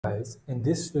guys, in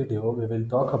this video we will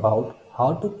talk about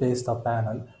how to place the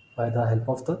panel by the help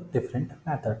of the different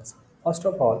methods. First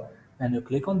of all, when you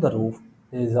click on the roof,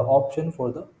 there is an option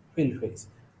for the fill face.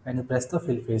 When you press the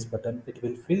fill face button, it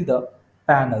will fill the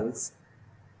panels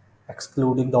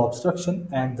excluding the obstruction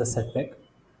and the setback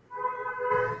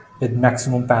with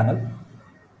maximum panel.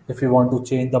 If you want to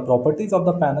change the properties of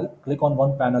the panel, click on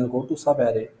one panel, go to sub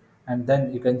array, and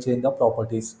then you can change the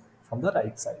properties from the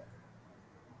right side.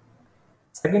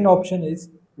 Second option is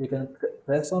you can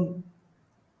press on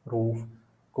roof,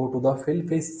 go to the fill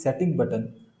face setting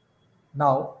button.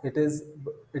 Now it is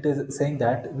saying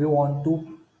that we want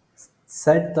to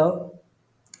set the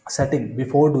setting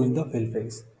before doing the fill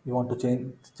face. You want to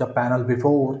change the panel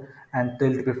before and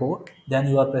tilt before, then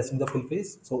you are pressing the fill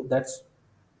face. So that's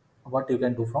what you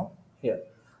can do from here.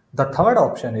 The third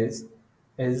option is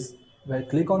where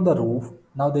click on the roof.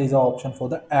 Now there is an option for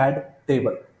the add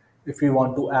table. If you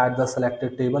want to add the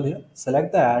selected table here,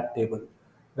 select the add table.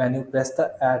 When you press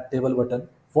the add table button,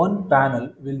 one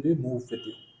panel will be moved with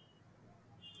you.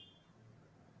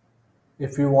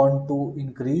 If you want to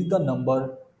increase the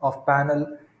number of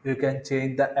panel, you can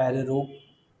change the array row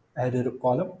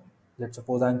column. Let's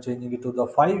suppose I'm changing it to the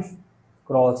 5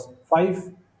 cross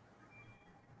 5.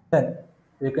 Then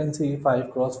you can see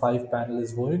 5 cross 5 panel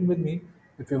is going with me.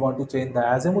 If you want to change the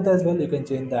azimuth as well, you can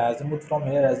change the azimuth from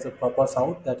here as the proper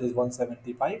south, that is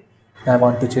 175. I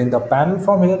want to change the panel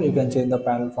from here, you can change the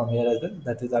panel from here as well,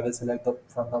 that is I will select the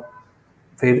from the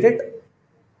favorite,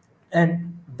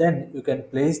 and then you can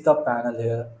place the panel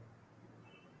here.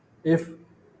 If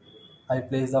I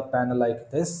place the panel like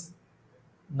this,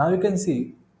 now you can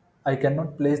see I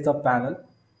cannot place the panel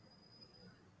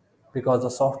because the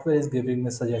software is giving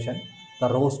me suggestion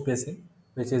the row spacing,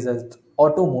 which is at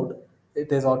auto mode. It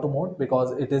is auto mode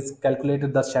because it is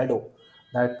calculated the shadow,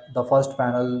 that the first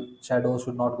panel shadow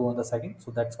should not go on the second,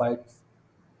 so that's why it's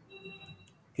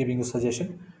giving you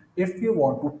suggestion. If you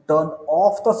want to turn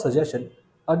off the suggestion,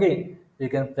 again you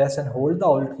can press and hold the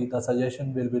alt key, the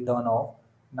suggestion will be turned off.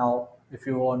 Now if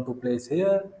you want to place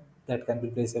here, that can be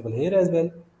placeable here as well,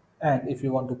 and if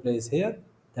you want to place here,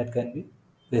 that can be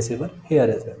placeable here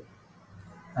as well.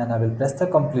 And I will press the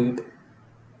complete,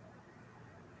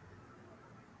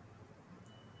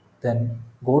 then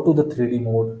go to the 3D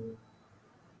mode,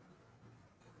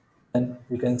 and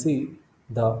you can see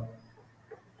the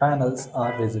panels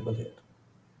are visible here.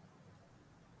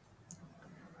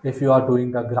 If you are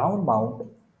doing the ground mount,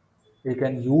 you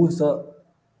can use the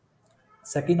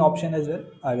second option as well.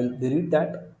 I will delete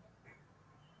that.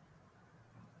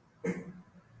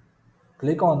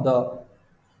 Click on the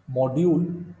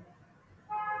module,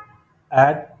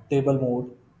 add table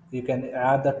mode. You can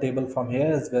add the table from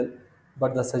here as well,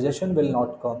 but the suggestion will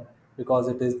not come because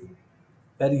it is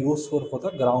very useful for the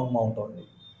ground mount only.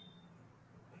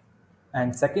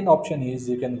 And second option is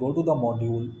you can go to the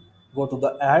module, go to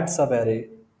the add subarray,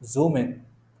 zoom in,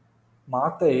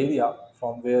 mark the area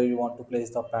from where you want to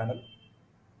place the panel,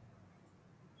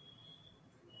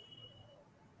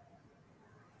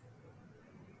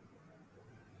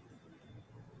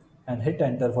 and hit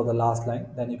enter for the last line.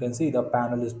 Then you can see the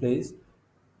panel is placed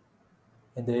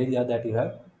in the area that you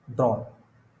have drawn.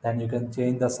 Then you can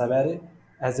change the subarray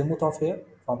azimuth of here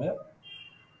from here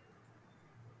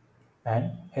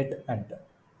and hit enter.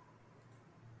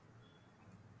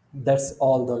 That's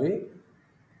all the way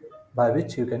by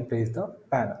which you can place the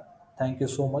panel. Thank you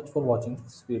so much for watching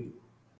this video.